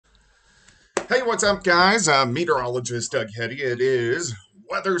Hey, what's up, guys? Meteorologist Doug Hetty. It is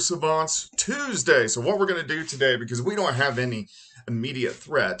Weather Savants Tuesday. So, what we're going to do today, because we don't have any immediate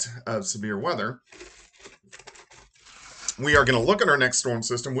threat of severe weather, we are going to look at our next storm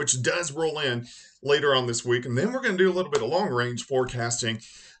system, which does roll in later on this week. And then we're going to do a little bit of long range forecasting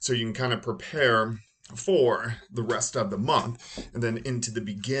so you can kind of prepare for the rest of the month and then into the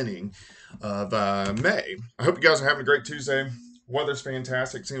beginning of May. I hope you guys are having a great Tuesday. Weather's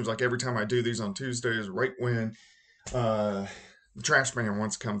fantastic. Seems like every time I do these on Tuesdays, right when uh, the trash man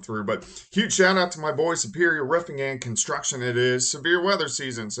wants to come through. But huge shout out to my boy Superior Roofing and Construction. It is severe weather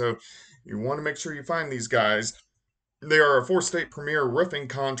season, so you want to make sure you find these guys. They are a four-state premier roofing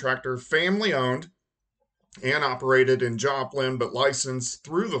contractor, family owned and operated in Joplin, but licensed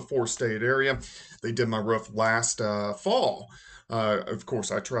through the four-state area. They did my roof last fall. Of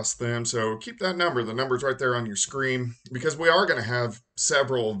course, I trust them. So keep that number. The number's right there on your screen because we are going to have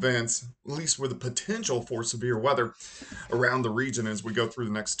several events, at least with the potential for severe weather around the region as we go through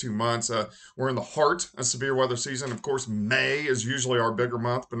the next 2 months. We're in the heart of severe weather season. Of course, May is usually our bigger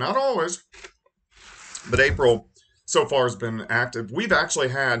month, but not always. But April so far has been active. We've actually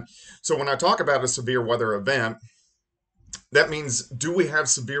had, so when I talk about a severe weather event, that means do we have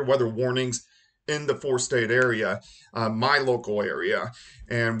severe weather warnings in the four-state area, my local area?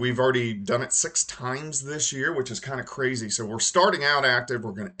 And we've already done it 6 times this year, which is kind of crazy. So we're starting out active,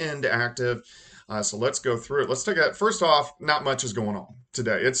 we're going to end active. So let's go through it. Let's take it. First off, not much is going on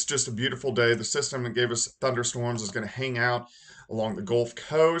today. It's just a beautiful day. The system that gave us thunderstorms is going to hang out along the Gulf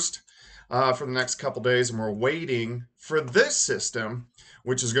Coast for the next couple days, and we're waiting for this system,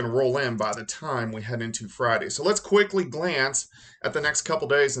 which is going to roll in by the time we head into Friday. So let's quickly glance at the next couple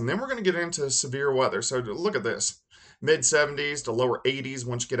days, and then we're going to get into severe weather. So look at this. Mid 70s to lower 80s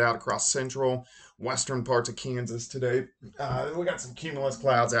once you get out across central, western parts of Kansas today. We got some cumulus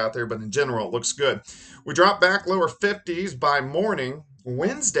clouds out there, but in general, it looks good. We drop back lower 50s by morning.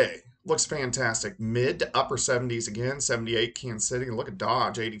 Wednesday looks fantastic. Mid to upper 70s again. 78 Kansas City. Look at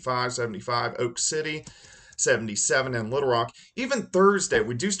Dodge. 85, 75 Oak City. 77 in Little Rock. Even Thursday,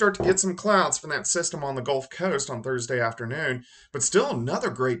 we do start to get some clouds from that system on the Gulf Coast on Thursday afternoon, but still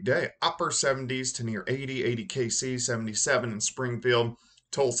another great day. Upper 70s to near 80, 80 KC, 77 in Springfield,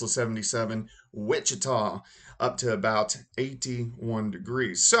 Tulsa 77, Wichita up to about 81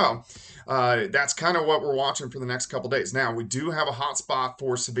 degrees. So that's kind of what we're watching for the next couple days. Now, we do have a hot spot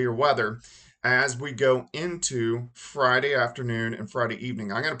for severe weather as we go into Friday afternoon and Friday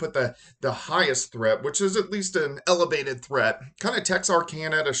evening. I'm going to put the highest threat, which is at least an elevated threat, kind of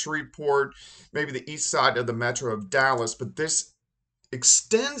Texarkana to Shreveport, maybe the east side of the metro of Dallas, but this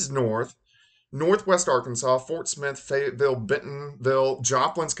extends north, northwest Arkansas, Fort Smith, Fayetteville, Bentonville,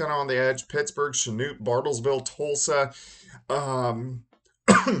 Joplin's kind of on the edge, Pittsburgh, Chanute, Bartlesville, Tulsa. Um,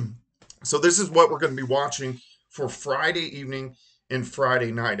 so this is what we're going to be watching for Friday evening and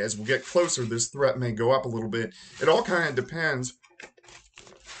Friday night. As we get closer, this threat may go up a little bit. It all kind of depends.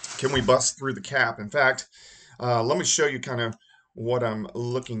 Can we bust through the cap? In fact, let me show you kind of what I'm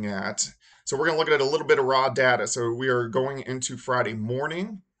looking at. So we're going to look at a little bit of raw data. So we are going into Friday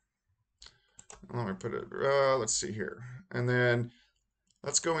morning. Let me put it, let's see here. And then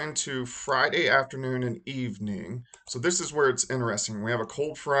let's go into Friday afternoon and evening. So this is where it's interesting. We have a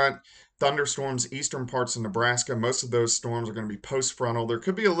cold front, thunderstorms, eastern parts of Nebraska. Most of those storms are going to be post-frontal. There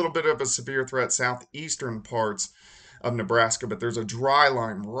could be a little bit of a severe threat southeastern parts of Nebraska, but there's a dry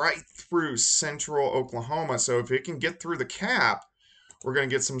line right through central Oklahoma. So if it can get through the cap, we're going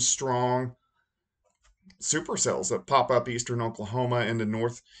to get some strong supercells that pop up eastern Oklahoma into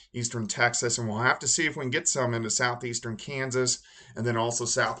northeastern Texas, and we'll have to see if we can get some into southeastern Kansas and then also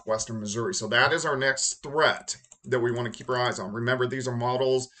southwestern Missouri. So that is our next threat that we want to keep our eyes on. Remember, these are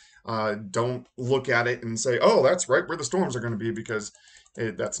models. Don't look at it and say, oh, that's right where the storms are going to be, because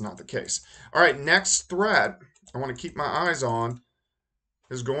that's not the case. All right, next threat I want to keep my eyes on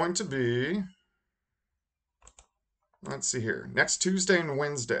is going to be, let's see here, next Tuesday and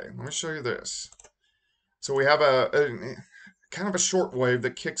Wednesday. Let me show you this. So we have a kind of a short wave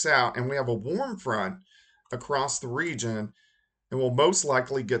that kicks out, and we have a warm front across the region, and we'll most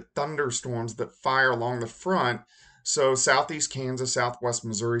likely get thunderstorms that fire along the front. So southeast Kansas, southwest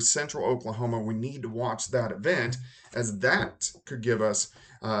Missouri, central Oklahoma, we need to watch that event, as that could give us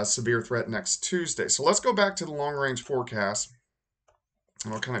a severe threat next Tuesday. So let's go back to the long-range forecast,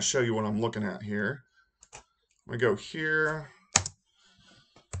 and I'll kind of show you what I'm looking at here. We go here.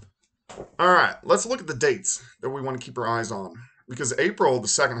 All right, let's look at the dates that we want to keep our eyes on, because April, the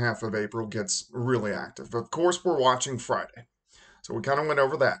second half of April, gets really active. Of course, we're watching Friday. So we kind of went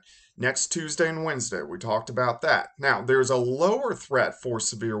over that. Next Tuesday and Wednesday, we talked about that. Now, there's a lower threat for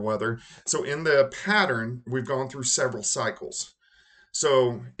severe weather. So, in the pattern, we've gone through several cycles.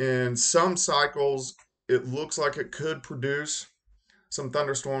 So, in some cycles, it looks like it could produce some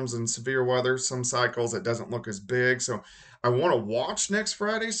thunderstorms and severe weather. Some cycles, it doesn't look as big. So, I want to watch next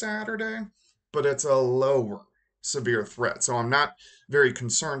Friday, Saturday, but it's a lower severe threat. So, I'm not very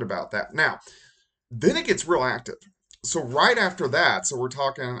concerned about that. Now, then it gets real active. So right after that, so we're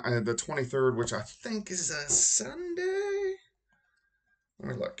talking the 23rd, which I think is a Sunday. Let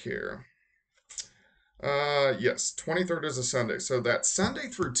me look here. Yes, 23rd is a Sunday. So that Sunday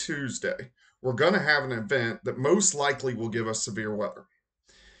through Tuesday, we're going to have an event that most likely will give us severe weather.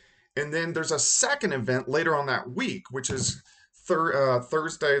 And then there's a second event later on that week, which is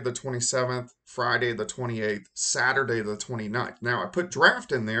Thursday the 27th, Friday the 28th, Saturday the 29th. Now, I put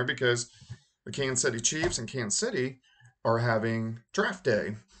draft in there because the Kansas City Chiefs and Kansas City are having draft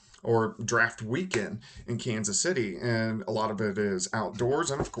day or draft weekend in Kansas City, and a lot of it is outdoors,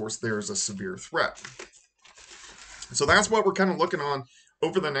 and of course there's a severe threat. So that's what we're kind of looking on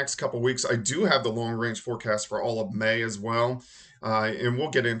over the next couple weeks. I do have the long range forecast for all of May as well, and we'll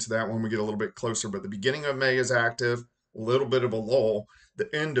get into that when we get a little bit closer, but the beginning of May is active, a little bit of a lull.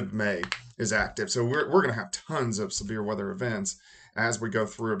 The end of May is active, so we're going to have tons of severe weather events as we go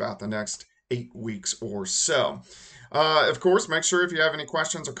through about the next 8 weeks or so. Of course, make sure if you have any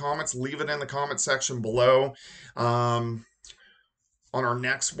questions or comments, leave it in the comment section below. On our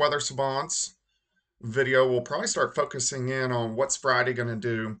next Weather Savants video, we'll probably start focusing in on what's Friday going to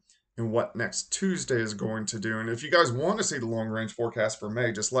do and what next Tuesday is going to do. And if you guys want to see the long range forecast for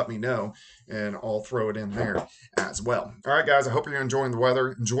May, just let me know and I'll throw it in there as well. All right, guys, I hope you're enjoying the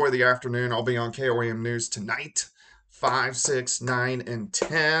weather. Enjoy the afternoon. I'll be on KOAM News tonight, 5, 6, 9, and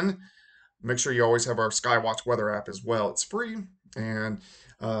 10. Make sure you always have our Skywatch weather app as well. It's free and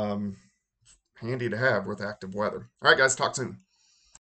handy to have with active weather. All right, guys, talk soon.